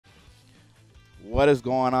What is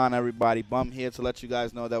going on, everybody? Bum here to let you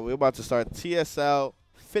guys know that we're about to start TSL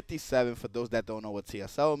 57. For those that don't know what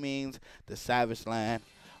TSL means, the Savage Land.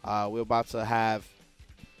 We're about to have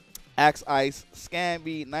Axeice,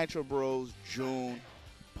 Scamby, Nitrobros, June,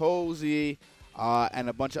 Posey, and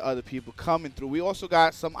a bunch of other people coming through. We also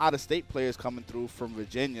got some out-of-state players coming through from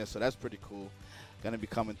Virginia, so that's pretty cool. Going to be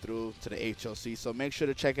coming through to the HOC. So make sure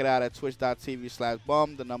to check it out at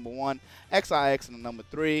twitch.tv/bum, the number 1, XIX, and the number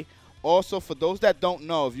 3. Also, for those that don't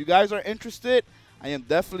know, if you guys are interested, I am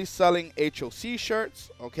definitely selling HOC shirts,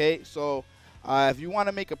 okay? So if you want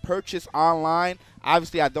to make a purchase online,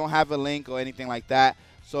 obviously I don't have a link or anything like that.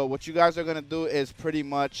 So what you guys are going to do is pretty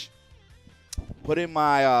much put in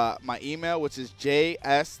my my email, which is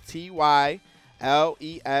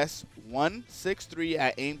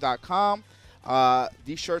jstyle.les163@aim.com.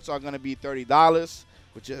 These shirts are going to be $30,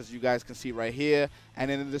 which, as you guys can see right here. And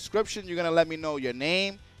in the description, you're going to let me know your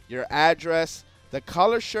name, your address, the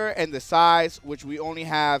color shirt, and the size, which we only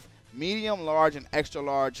have medium, large, and extra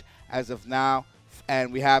large as of now.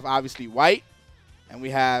 And we have, obviously, white, and we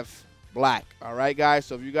have black. All right, guys?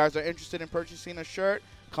 So if you guys are interested in purchasing a shirt,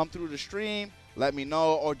 come through the stream, let me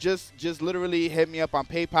know, or just literally hit me up on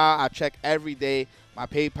PayPal. I check every day my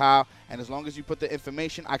PayPal, and as long as you put the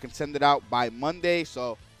information, I can send it out by Monday.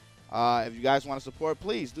 So if you guys want to support,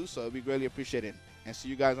 please do so. It would be greatly appreciated. And see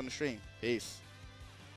you guys on the stream. Peace.